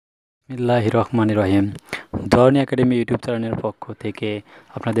বিসমিল্লাহির রহমানির রহিম। জননী একাডেমি ইউটিউব চ্যানেলের পক্ষ থেকে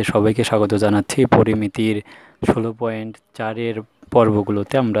আপনাদের সবাইকে স্বাগত জানাচ্ছি। পরিমিতির 16.4-এর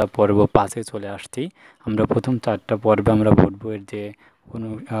পর্বগুলোতে আমরা পর্ব 5-এ চলে আসছি। আমরা প্রথম 4টা পর্বে আমরা বোর্ড বইয়ের যে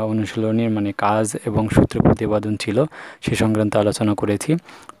অনুশীলনীর কাজ এবং সূত্র প্রতিপাদন ছিল সে সংক্রান্ত আলোচনা করেছি।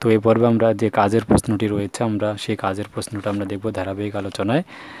 তো এই পর্বে আমরা যে কাজের প্রশ্নটি রয়েছে আমরা সেই কাজের প্রশ্নটা আমরা দেখব ধারাবাহিক আলোচনায়।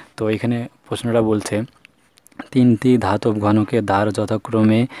 তো এখানে প্রশ্নটা বলছে 3টি ধাতব ঘনকের ধার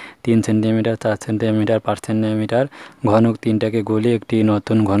যথাক্রমে 3 সেন্টিমিটার, 4 সেন্টিমিটার, 5 সেন্টিমিটার। ঘনক 3টাকে গলিয়ে একটি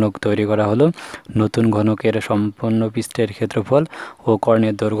নতুন ঘনক তৈরি করা হলো। নতুন ঘনকের সম্পূর্ণ পৃষ্ঠের ক্ষেত্রফল ও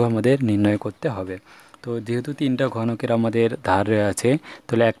কর্ণের দৈর্ঘ্য আমাদের নির্ণয় করতে হবে। তো যেহেতু 3টা ঘনকের আমাদের ধার আছে,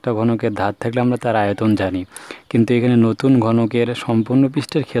 তাহলে একটা ঘনকের ধার থাকলে আমরা তার আয়তন জানি, কিন্তু এখানে নতুন ঘনকের সম্পূর্ণ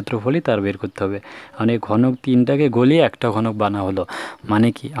পৃষ্ঠের ক্ষেত্রফলই তার বের করতে হবে। মানে ঘনক 3টাকে গলিয়ে একটা ঘনক বানা হলো, মানে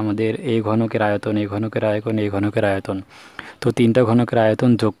কি আমাদের এই ঘনকের আয়তন, এই ঘনকের আয়তন, এই ঘনকের আয়তন, তো 3টা ঘনকের আয়তন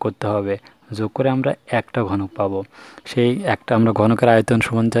যোগ করতে হবে। যোগ করে আমরা একটা ঘনক পাবো। সেই একটা আমরা ঘনকের আয়তন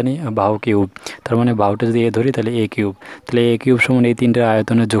সমান জানি বাহু কিউব, তার মানে বাহুটা যদি ধরি তাহলে এ কিউব, তাহলে এ কিউব সমান এই 3টার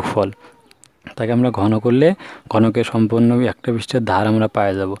আয়তনের যোগফল। তাকে আমরা ঘন করলে ঘনকের সম্পূর্ণ একটা পৃষ্ঠের ধার আমরা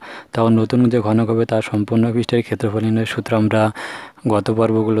পাওয়া যাব। তখন নতুন যে ঘনক হবে তার সম্পূর্ণ পৃষ্ঠের ক্ষেত্রফল নির্ণয়ের সূত্র আমরা গত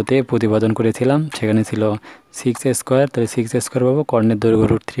পর্বগুলোতে প্রতিপাদন করেছিলাম। সেখানে ছিল 6a², তাহলে 6a² পাবো। কর্ণের দৈর্ঘ্য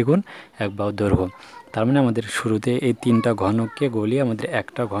 √3 গুণ 1 বাহুর দৈর্ঘ্য। তার মানে আমাদের শুরুতে এই 3টা ঘনককে গলিয়ে আমাদের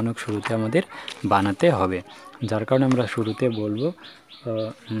একটা ঘনক শুরুতে আমাদের বানাতে হবে। যার কারণে আমরা শুরুতে বলবো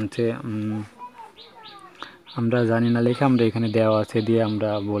যে আমরা জানি না লেখে আমরা এখানে দেওয়া আছে দিয়ে আমরা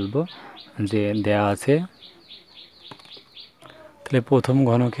বলবো যে দেওয়া আছে। তাহলে প্রথম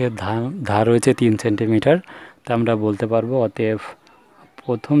ঘনকের ধার রয়েছে 3 সেন্টিমিটার, তা আমরা বলতে পারবো অতএব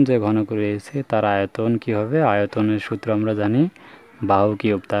প্রথম যে ঘনক রয়েছে তার আয়তন কি হবে। আয়তনের সূত্র আমরা জানি বাহু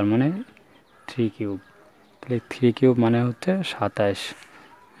কিউব, তার মানে 3 কিউব। তাহলে 3 কিউব মানে হচ্ছে 27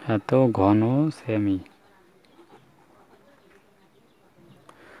 এত ঘন সেমি।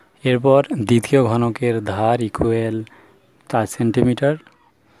 এরপর দ্বিতীয় ঘনকের ধার ইকুয়াল 4 সেন্টিমিটার,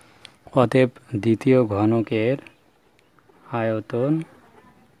 অতএব দ্বিতীয় ঘনকের আয়তন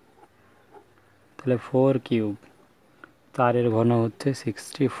তাহলে 4 কিউব, 4-এর ঘন হচ্ছে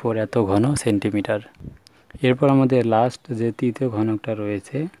 64 এত ঘন সেন্টিমিটার। এরপর আমাদের লাস্ট যে তৃতীয় ঘনকটা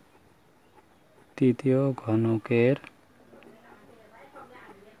রয়েছে, তৃতীয় ঘনকের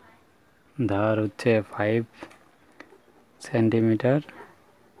ধার হচ্ছে 5 সেন্টিমিটার,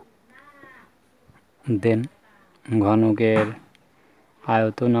 দেন ঘনকের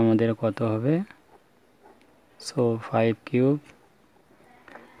আয়তন আমাদের কত হবে, সো 5 কিউব,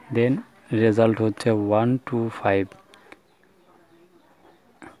 দেন রেজাল্ট হচ্ছে 125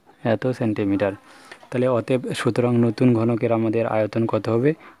 এত সেন্টিমিটার। তাহলে অতএব সুতরাং নতুন ঘনকের আমাদের আয়তন কত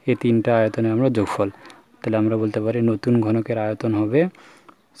হবে, এই 3টা আয়তনে আমরা যোগফল। তাহলে আমরা বলতে পারি নতুন ঘনকের আয়তন হবে,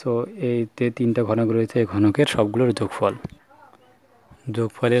 সো এই যে 3টা ঘনক রয়েছে এই ঘনকের সবগুলোর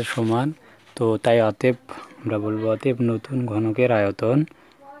যোগফলের সমান। তো তাই অতএব আমরা বলবো অতএব নতুন ঘনকের আয়তন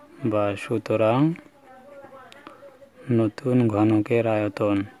বা সুতরাং নতুন ঘনকের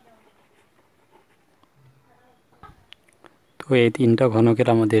আয়তন। তো এই 3টা ঘনকের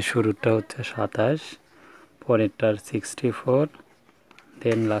আমাদের শুরুটা হচ্ছে 27, পরেরটার 64,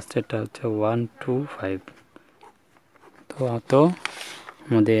 দেন লাস্টেরটা হচ্ছে 125। তো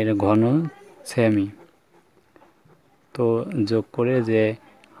আমাদের ঘন সেমি। তো যোগ করে যে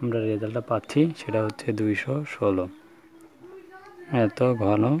আমরা রেজাল্টটা পাচ্ছি সেটা হচ্ছে 216 এত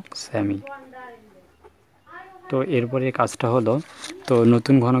ঘন সেমি। তো এরপরে কাজটা হলো, তো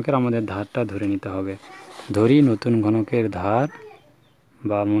নতুন ঘনকের আমাদের ধারটা ধরে নিতে হবে। ধরি নতুন ঘনকের ধার,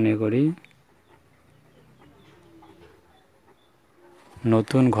 বা মনে করি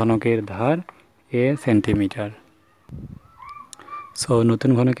নতুন ঘনকের ধার এ সেন্টিমিটার। সো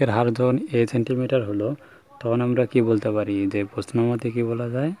নতুন ঘনকের হার যখন এ সেন্টিমিটার হলো, তখন আমরা কি বলতে পারি যে প্রশ্ন মতে কি বলা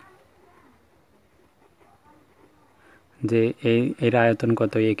যায় যে এর আয়তন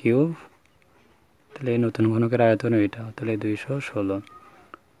কত, এ কিউব। তাহলে এই নতুন ঘনকের আয়তন এটা, তাহলে 216।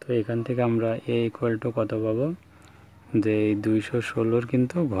 তো এখান থেকে আমরা এ ইকুয়াল টু কত পাবো, যে 216-র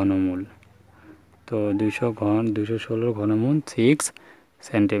কিন্তু ঘনমূল। তো 216-র ঘনমূল 6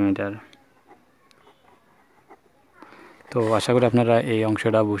 সেন্টিমিটার। তো আশা করি আপনারা এই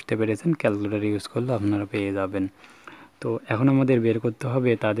অংশটা বুঝতে পেরেছেন, ক্যালকুলেটর ইউজ করলে আপনারা পেয়ে যাবেন। তো এখন আমাদের বের করতে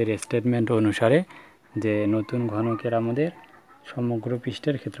হবে তাদের স্টেটমেন্ট অনুসারে যে নতুন ঘনকের আমাদের সমগ্র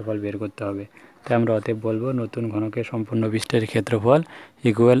পৃষ্ঠের ক্ষেত্রফল বের করতে হবে। তাই আমরা অতএব বলবো নতুন ঘনকের সম্পূর্ণ পৃষ্ঠের ক্ষেত্রফল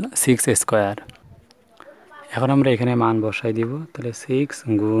ইকুয়াল 6²। এখন আমরা এখানে মান বসাই দিব, তাহলে 6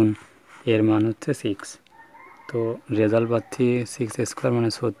 গুণ এর মান হচ্ছে 6। তো রেজাল্ট পাচ্ছি 6² মানে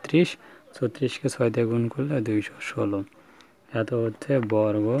 36, 36কে 6 দিয়ে গুণ করলে 216 এত হচ্ছে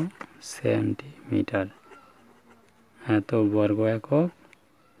বর্গ সেন্টিমিটার, এত বর্গ একক,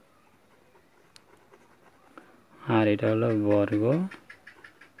 আর এটা হলো বর্গ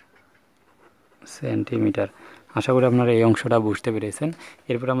সেন্টিমিটার। আশা করি আপনারা এই অংশটা বুঝতে পেরেছেন।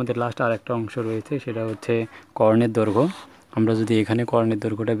 এরপর আমাদের লাস্ট আর একটা অংশ রয়েছে, সেটা হচ্ছে কর্ণের দৈর্ঘ্য। আমরা যদি এখানে কর্ণের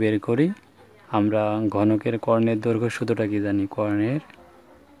দৈর্ঘ্যটা বের করি, আমরা ঘনকের কর্ণের দৈর্ঘ্য সূত্রটা কি জানি, কর্ণের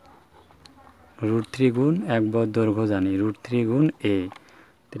 √3 গুণ এক বাহুর দৈর্ঘ্য জানি, √3 গুণ a।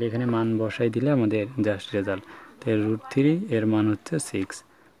 তাহলে এখানে মান বসাই দিলে আমাদের জাস্ট রেজাল্ট। তাহলে √3 এর মান হচ্ছে 6,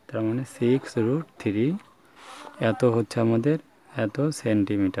 তার মানে 6√3 এত হচ্ছে আমাদের এত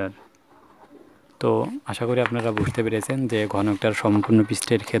সেন্টিমিটার। তো আশা করি আপনারা বুঝতে পেরেছেন যে ঘনকটার সম্পূর্ণ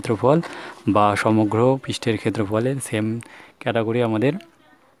পৃষ্ঠের ক্ষেত্রফল বা সমগ্র পৃষ্ঠের ক্ষেত্রফলের সেম ক্যাটাগরি আমাদের।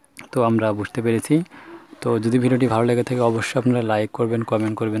 তো আমরা বুঝতে পেরেছি। তো যদি ভিডিওটি ভালো লেগে থাকে অবশ্যই আপনারা লাইক করবেন,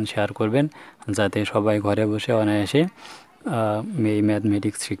 কমেন্ট করবেন, শেয়ার করবেন, যাতে সবাই ঘরে বসে অনায়াসে এই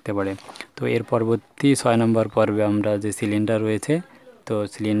ম্যাথমেটিক্স শিখতে পারে। তো এর পরবর্তী 6 নম্বর পর্বে আমরা যে সিলিন্ডার রয়েছে, তো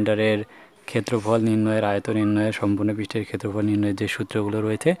সিলিন্ডারের ক্ষেত্রফল নির্ণয়ের, আয়তন নির্ণয়ের, সম্পূর্ণ পৃষ্ঠের ক্ষেত্রফল নির্ণয়ের যে সূত্রগুলো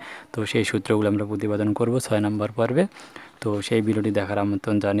রয়েছে, তো সেই সূত্রগুলো আমরা প্রতিপাদন করব 6 নম্বর পর্বে। তো সেই ভিডিওটি দেখার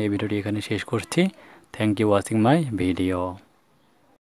আমন্ত্রণ জানিয়ে ভিডিওটি এখানে শেষ করছি। Thank you watching my video.